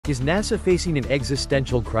Is NASA facing an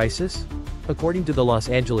existential crisis? According to the Los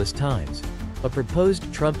Angeles Times, a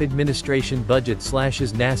proposed Trump administration budget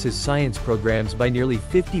slashes NASA's science programs by nearly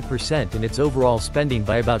 50% and its overall spending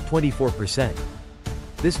by about 24%.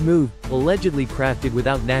 This move, allegedly crafted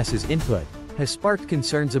without NASA's input, has sparked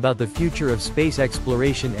concerns about the future of space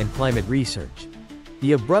exploration and climate research.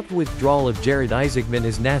 The abrupt withdrawal of Jared Isaacman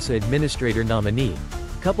as NASA administrator nominee,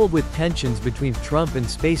 coupled with tensions between Trump and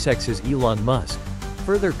SpaceX's Elon Musk,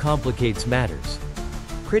 further complicates matters.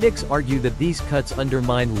 Critics argue that these cuts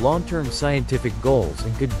undermine long-term scientific goals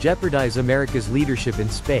and could jeopardize America's leadership in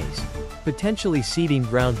space, potentially ceding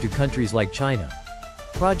ground to countries like China.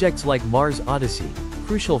 Projects like Mars Odyssey,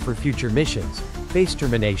 crucial for future missions, face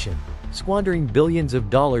termination, squandering billions of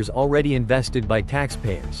dollars already invested by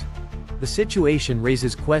taxpayers. The situation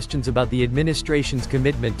raises questions about the administration's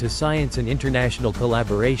commitment to science and international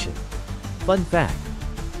collaboration. Fun fact: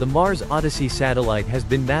 the Mars Odyssey satellite has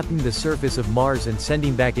been mapping the surface of Mars and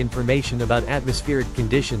sending back information about atmospheric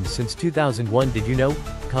conditions since 2001. Did you know?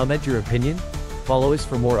 Comment your opinion. Follow us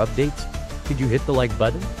for more updates. Could you hit the like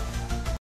button?